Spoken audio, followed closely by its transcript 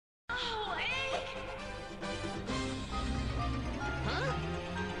Huh?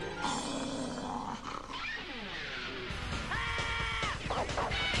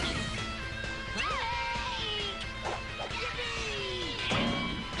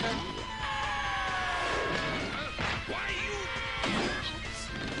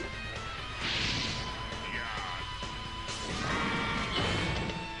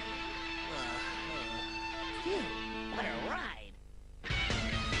 What a ride!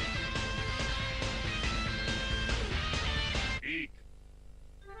 Eek.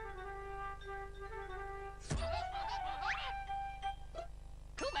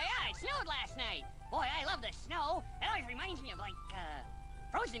 Kumbaya, it snowed last night. Boy, I love the snow. It always reminds me of, like,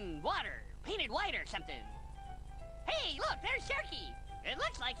 frozen water, painted white or something. Hey, look, there's Sharky. It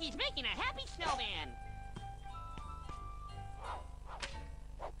looks like he's making a happy snowman.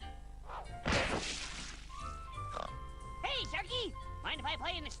 Hey, Sharky, mind if I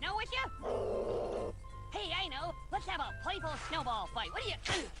play in the snow with you? Hey, I know. Let's have a playful snowball fight. What do you...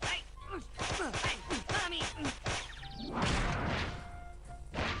 Tommy.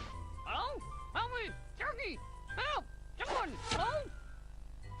 Oh? Help me! Sharky! Help! Someone! Hello?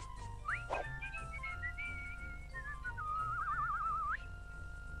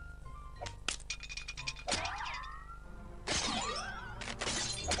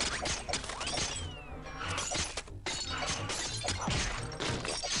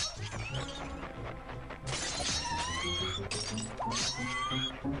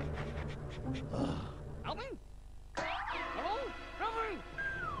 Help me? Hello? Help me!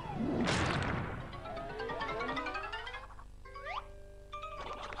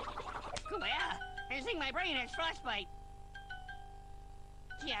 Kumbaya, I think my brain has frostbite.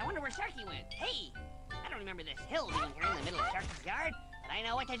 Gee, I wonder where Sharky went. Hey, I don't remember this hill being here in the middle of Sharky's yard, but I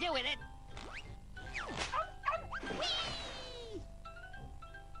know what to do with it. Whee! Whee!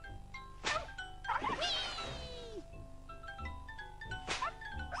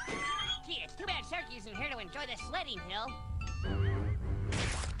 Gee, it's too bad Sharky isn't here to enjoy the sledding hill.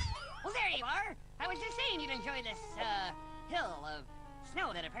 Well, there you are. I was just saying you'd enjoy this, hill of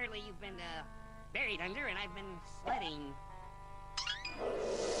snow that apparently you've been, buried under, and I've been sledding.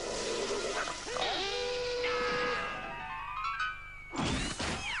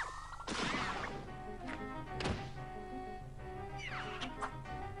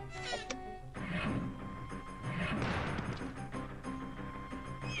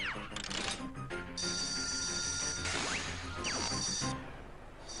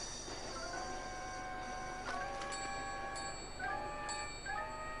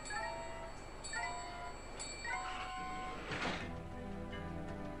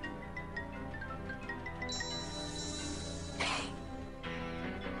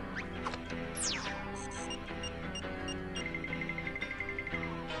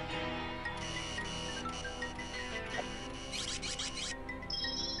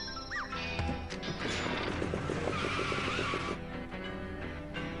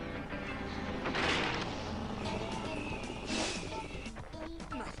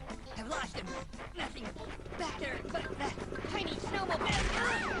 Nothing back there but that tiny snowmobile.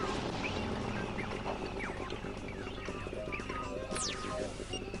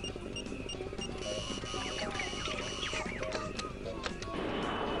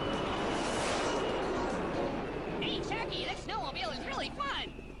 Hey, Sharky, that snowmobile is really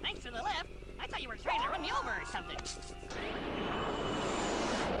fun. Thanks for the lift. I thought you were trying to run me over or something.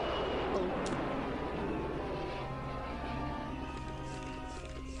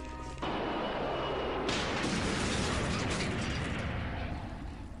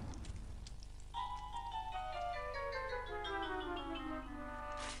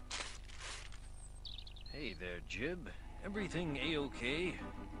 Hey there, Jib. Everything A-okay?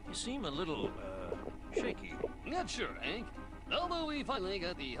 You seem a little, shaky. Not sure, Hank. Although we finally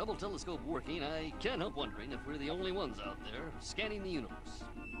got the Hubble telescope working, I can't help wondering if we're the only ones out there scanning the universe.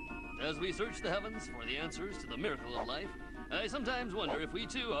 As we search the heavens for the answers to the miracle of life, I sometimes wonder if we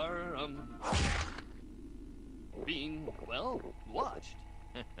too are, being, well, watched.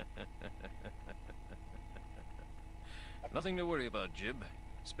 Nothing to worry about, Jib.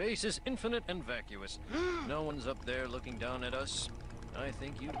 Space is infinite and vacuous. No one's up there looking down at us. I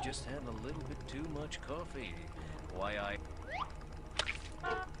think you've just had a little bit too much coffee. Why,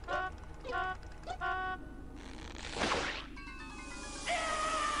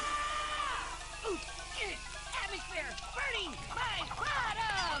 Atmosphere burning my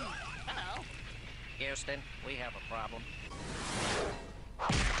bottom! Hello. Houston, we have a problem.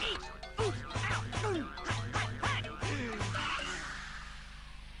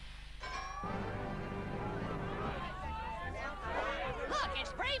 Look,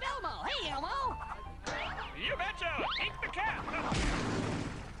 it's Brave Elmo. Hey, Elmo. Take the cap!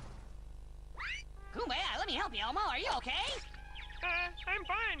 Kumbaya, let me help you, Elmo. Are you okay? I'm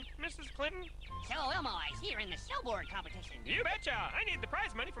fine, Mrs. Clinton. So, Elmo, I see you're in the snowboard competition. You betcha! I need the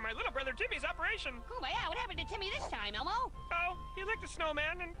prize money for my little brother Timmy's operation. Kumbaya, what happened to Timmy this time, Elmo? Oh, he licked a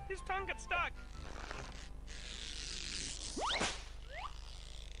snowman and his tongue got stuck.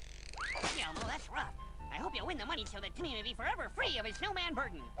 Gee, Elmo, that's rough. I hope you win the money so that Timmy may be forever free of his snowman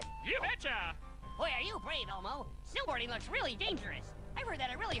burden. You betcha! Boy, are you brave, Elmo. Snowboarding looks really dangerous. I've heard that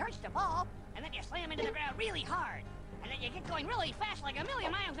it really hurts to fall, and then you slam into the ground really hard. And then you get going really fast, like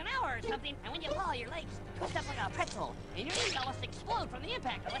 1,000,000 miles an hour or something, and when you fall, your legs twist up like a pretzel, and your knees almost explode from the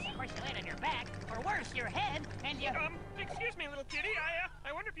impact, unless, of course, you land on your back, or worse, your head, and you... Excuse me, little kitty.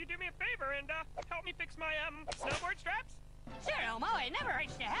 I wonder if you'd do me a favor and, help me fix my, snowboard straps? Sure, Elmo, it never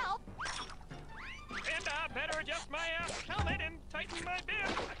hurts to help. And, better adjust my, helmet and tighten my bib.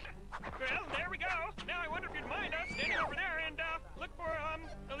 Well, there we go. Now I wonder if you'd mind us standing over there and, look for,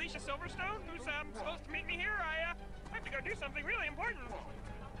 Alicia Silverstone, who's, supposed to meet me here. I have to go do something really important.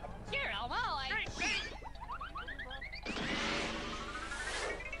 Sure, Elmo, Great, great.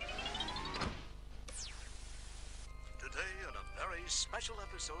 Today, on a very special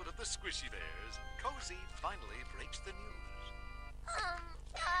episode of the Squishy Bears, Cozy finally breaks the news.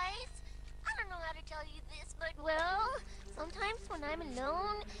 Guys, I don't know how to tell you this, but, well, sometimes when I'm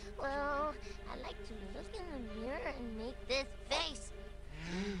alone, well, I like to look in the mirror and make this face.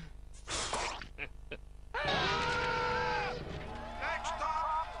 Next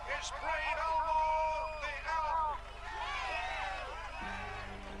up is Brave Elmo the Elf.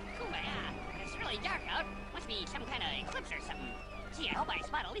 Kumbaya, it's really dark out. Must be some kind of eclipse or something. Gee, I hope I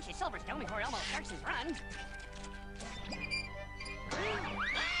spot Alicia Silverstone before Elmo starts his run.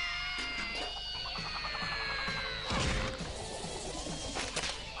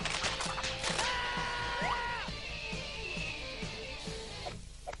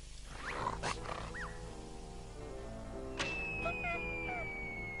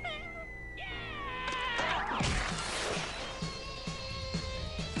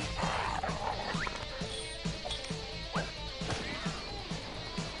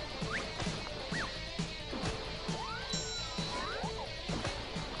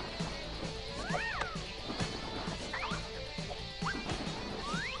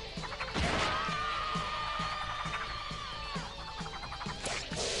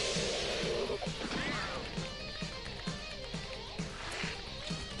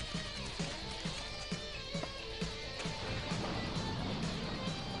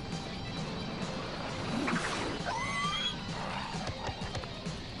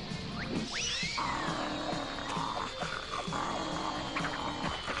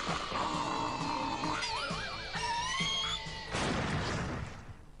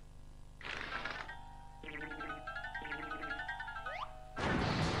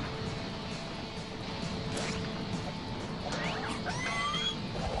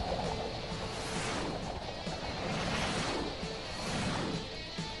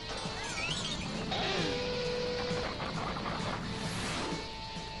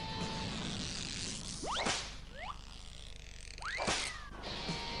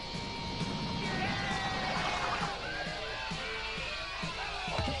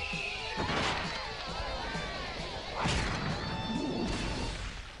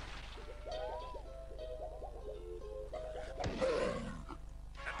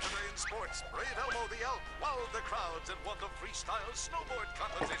 Brave Elmo the Elf wowed the crowds and won the freestyle snowboard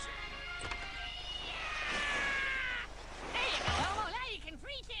competition. There you go, Elmo. Now you can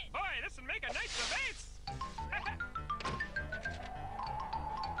reach it. Boy, this would make a nice vase.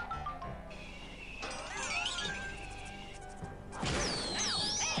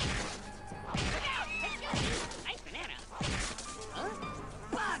 Nice banana. Huh?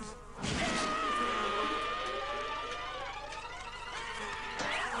 Bugs!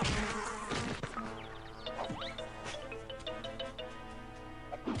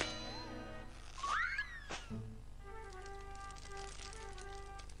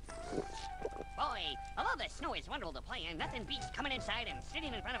 Boy, although the snow is wonderful to play in, nothing beats coming inside and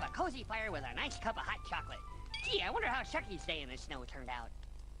sitting in front of a cozy fire with a nice cup of hot chocolate. Gee, I wonder how Sharky's day in the snow turned out.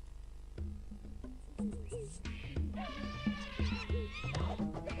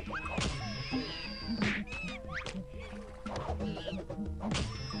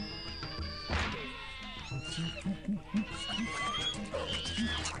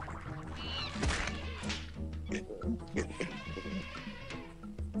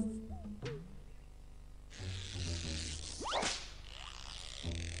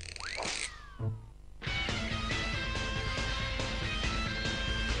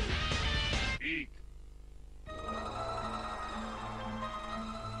 Eek.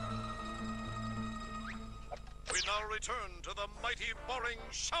 return to the mighty boring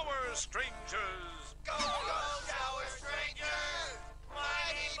Shower Strangers. Go, go, Shower Strangers!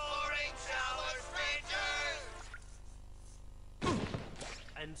 Mighty boring Shower Strangers!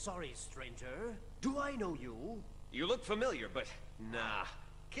 I'm sorry, stranger. Do I know you? You look familiar, but nah,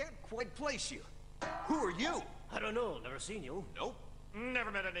 can't quite place you. Who are you? I don't know. Never seen you. Nope. Never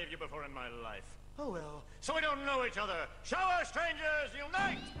met any of you before in my life. Oh, well. So we don't know each other. Shower Strangers,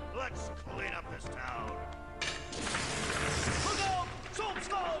 unite! Let's clean up this town. Look out!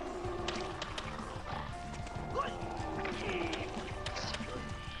 Tombstone!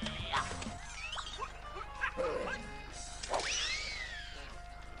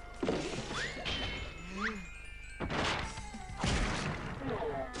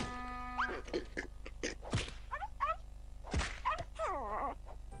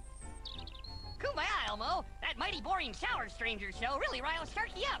 Kumbaya, Elmo. That mighty boring Shower Stranger show really riles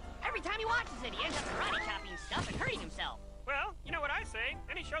Sharky up. Every time he watches it, he ends up karate chopping stuff and hurting himself. Well, you know what I say.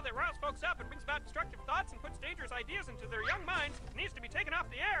 Any show that riles folks up and brings about destructive thoughts and puts dangerous ideas into their young minds needs to be taken off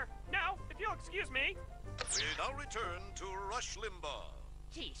the air. Now, if you'll excuse me. We now return to Rush Limbaugh.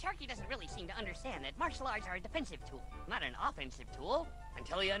 Gee, Sharky doesn't really seem to understand that martial arts are a defensive tool, not an offensive tool.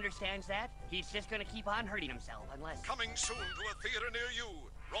 Until he understands that, he's just gonna keep on hurting himself, unless... Coming soon to a theater near you,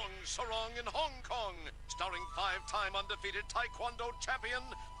 Rong Sarong in Hong Kong, starring 5-time undefeated Taekwondo champion,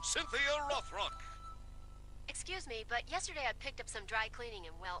 Cynthia Rothrock. Excuse me, but yesterday I picked up some dry cleaning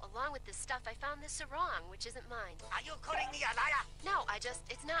and, well, along with this stuff, I found this sarong, which isn't mine. Are you calling me a liar? No,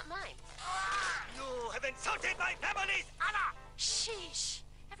 it's not mine. You have insulted my family's honor! Sheesh.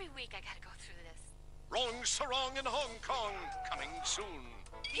 Every week I gotta go through this. Rong Sarong in Hong Kong, coming soon.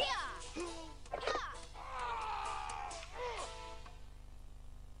 Yeah!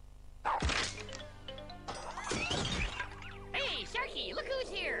 Hey, Sharky, look who's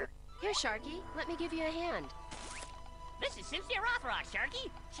here! Here, Sharky, let me give you a hand. This is Cynthia Rothrock,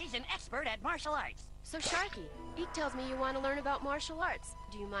 Sharky. She's an expert at martial arts. So, Sharky, Eek tells me you want to learn about martial arts.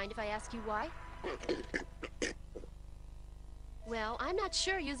 Do you mind if I ask you why? Well, I'm not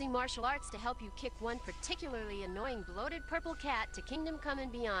sure using martial arts to help you kick one particularly annoying bloated purple cat to Kingdom Come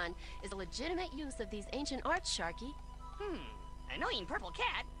and beyond is a legitimate use of these ancient arts, Sharky. Annoying purple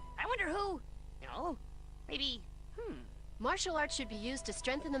cat? I wonder who... maybe... Martial arts should be used to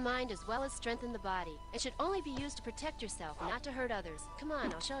strengthen the mind as well as strengthen the body. It should only be used to protect yourself, not to hurt others. Come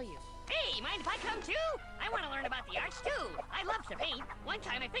on, I'll show you. Hey, mind if I come too? I want to learn about the arts too. I love to paint. One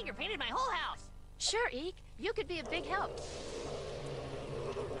time I finger painted my whole house. Sure, Eek. You could be a big help.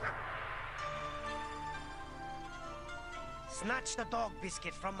 Snatch the dog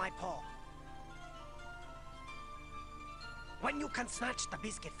biscuit from my paw. When you can snatch the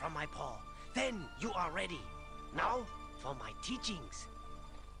biscuit from my paw, then you are ready. Now, for my teachings.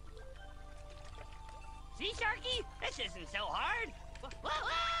 See, Sharky? This isn't so hard. Whoa,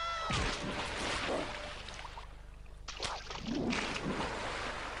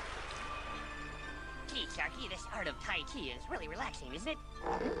 Gee, Sharky, this art of Tai Chi is really relaxing, isn't it?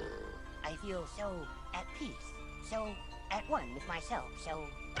 I feel so at peace, so at one with myself, so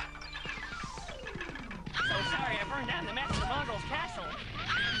sorry I burned down the Master Mongrel's castle.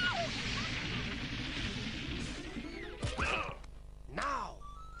 Now,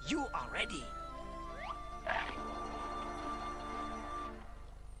 you are ready.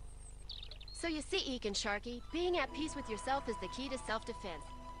 So you see, Eek and Sharky, being at peace with yourself is the key to self-defense.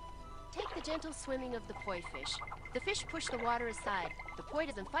 Take the gentle swimming of the koi fish. The fish push the water aside. The koi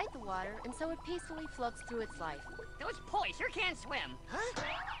doesn't fight the water, and so it peacefully floats through its life. Those poi sure can swim. Huh?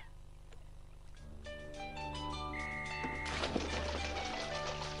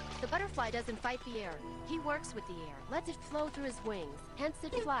 The butterfly doesn't fight the air. He works with the air, lets it flow through his wings, hence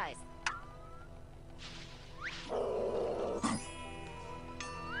it flies.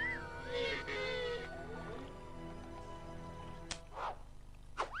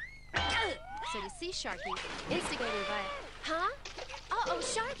 So you see, Sharky, instigating by... Huh? Uh-oh,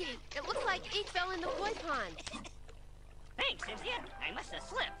 Sharky! It looks like Eek fell in the koi pond. Thanks, Cynthia. I must have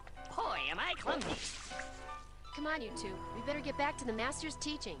slipped. Boy, am I clumsy. Come on, you two. We better get back to the master's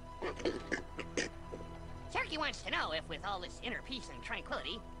teaching. Sharky wants to know if, with all this inner peace and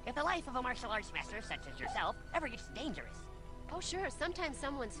tranquility, if the life of a martial arts master such as yourself ever gets dangerous. Oh, sure. Sometimes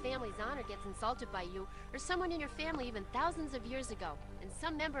someone's family's honor gets insulted by you, or someone in your family even thousands of years ago. And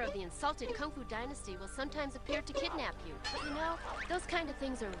some member of the insulted Kung Fu dynasty will sometimes appear to kidnap you. But you know, those kind of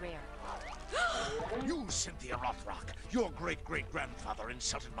things are rare. You, Cynthia Rothrock, your great-great-grandfather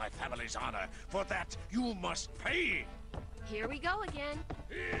insulted my family's honor. For that, you must pay. Here we go again.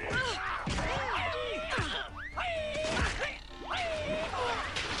 Ow!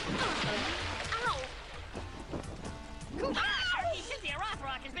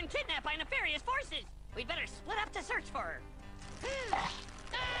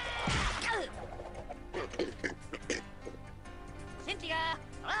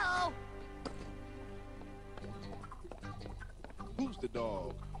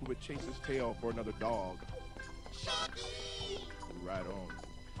 dog who would chase his tail for another dog? Right on.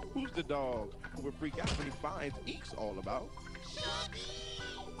 Who's the dog who would freak out when he finds Eek's all about?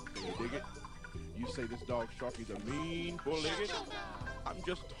 Can you dig it? You say this dog Sharky's a mean, four-legged? I'm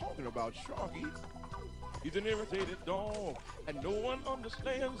just talking about Sharky. He's an irritated dog, and no one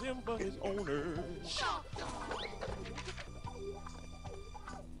understands him but his owner.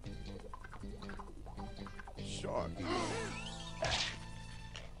 Sharky.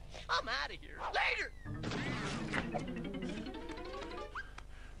 I'm out of here. Later!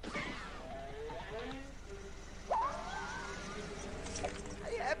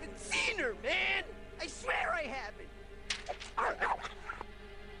 I haven't seen her, man! I swear I haven't!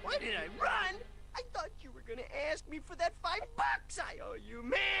 Why did I run? I thought you were gonna ask me for that $5 I owe you,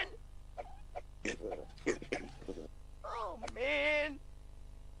 man! Oh, man!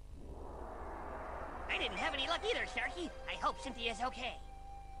 I didn't have any luck either, Sharky. I hope Cynthia's okay.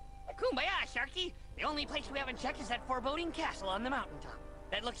 Kumbaya, Sharky! The only place we haven't checked is that foreboding castle on the mountaintop.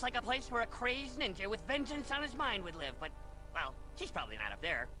 That looks like a place where a crazed ninja with vengeance on his mind would live, but, well, she's probably not up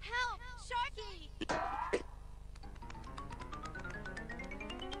there. Help! Sharky!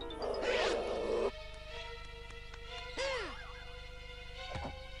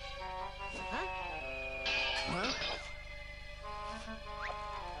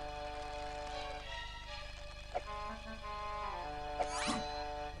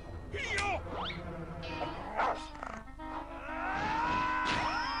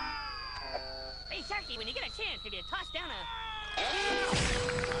 Hey, Sharky, when you get a chance, if you toss down a...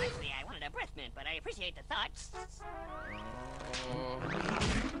 Well, actually, I wanted a breath mint, but I appreciate the thoughts.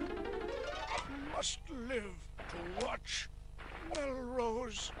 Must live to watch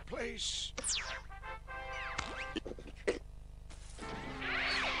Melrose Place.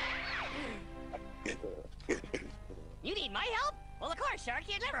 You need my help? Well, of course,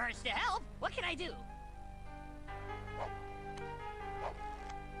 Sharky. It never hurts to help. What can I do?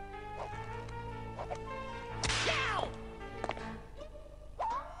 Yow!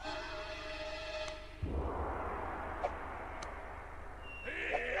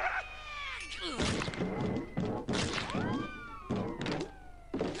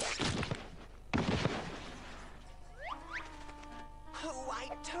 Oh, I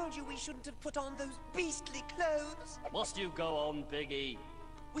told you we shouldn't have put on those beastly clothes. Must you go on, Biggie?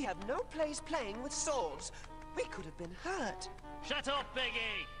 We have no place playing with swords. We could have been hurt. Shut up,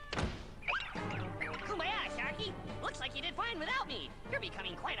 Biggie! Kumbaya, Sharky. Looks like you did fine without me. You're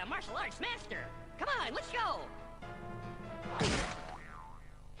becoming quite a martial arts master. Come on, let's go.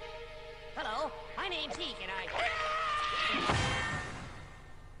 Hello, my name's Eek, and I...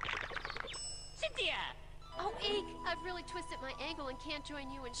 Cynthia! Oh, Eek, I've really twisted my ankle and can't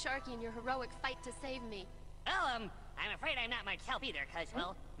join you and Sharky in your heroic fight to save me. Well, I'm afraid I'm not much help either, because,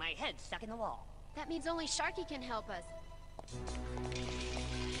 well, my head's stuck in the wall. That means only Sharky can help us.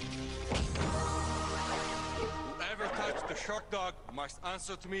 Whoever touched the shark dog must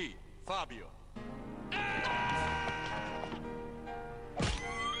answer to me, Fabio.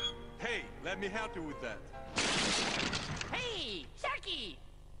 Hey, let me help you with that. Hey, Sharky!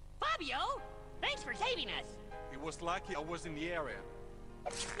 Fabio! Thanks for saving us. It was lucky I was in the area.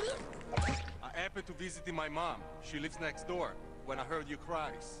 I happened to visit my mom. She lives next door when I heard your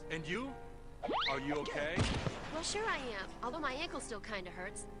cries. And you? Are you okay? Well, sure I am. Although my ankle still kind of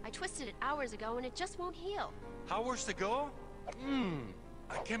hurts. I twisted it hours ago and it just won't heal. Hours ago?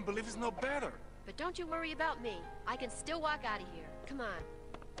 I can't believe it's no better. But don't you worry about me. I can still walk out of here. Come on.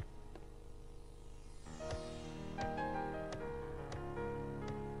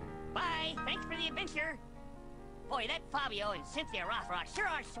 Bye. Thanks for the adventure. Boy, that Fabio and Cynthia Rothrock sure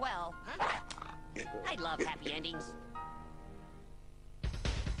are swell. I love happy endings.